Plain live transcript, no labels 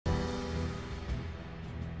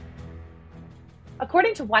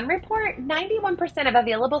According to one report, 91% of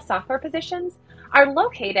available software positions are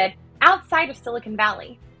located outside of Silicon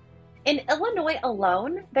Valley. In Illinois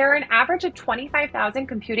alone, there are an average of 25,000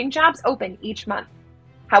 computing jobs open each month.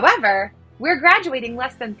 However, we're graduating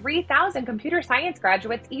less than 3,000 computer science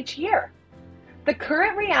graduates each year. The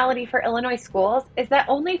current reality for Illinois schools is that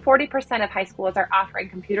only 40% of high schools are offering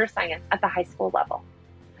computer science at the high school level.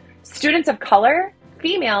 Students of color,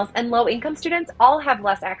 females, and low-income students all have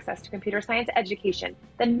less access to computer science education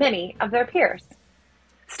than many of their peers.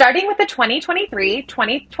 Starting with the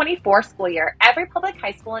 2023-2024 school year, every public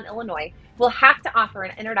high school in Illinois will have to offer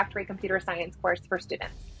an introductory computer science course for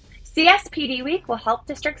students. CSPD Week will help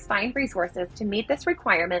districts find resources to meet this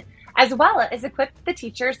requirement, as well as equip the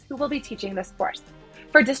teachers who will be teaching this course.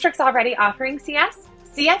 For districts already offering CS,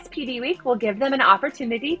 CSPD Week will give them an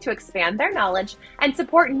opportunity to expand their knowledge and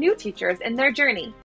support new teachers in their journey.